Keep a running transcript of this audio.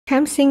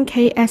KAMSIN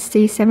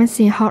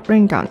K-SC7C hot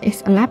ring gun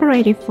is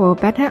elaborated for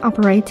better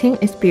operating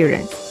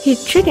experience.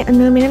 Heat-treated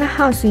aluminum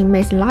housing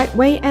makes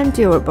lightweight and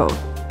durable.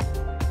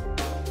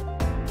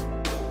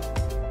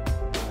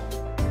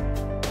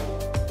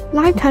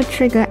 Lighter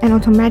trigger and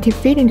automatic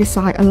feeding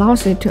design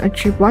allows it to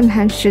achieve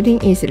one-hand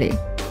shooting easily.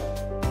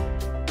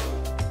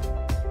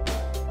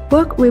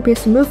 Work will be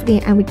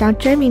smoothly and without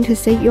jamming to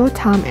save your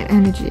time and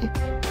energy.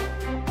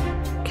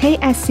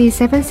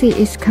 K-SC7C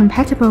is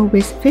compatible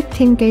with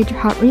 15-gauge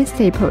hot ring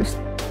staples.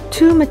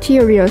 Two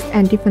materials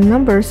and different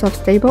numbers of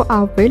staples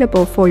are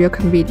available for your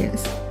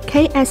convenience.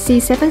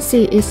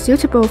 K-SC7C is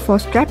suitable for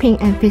strapping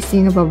and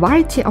fixing a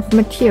variety of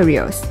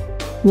materials.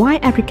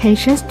 Wide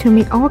applications to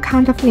meet all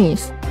kinds of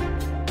needs.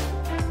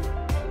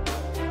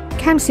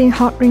 KAMSIN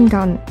hot ring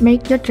gun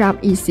make your job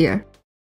easier.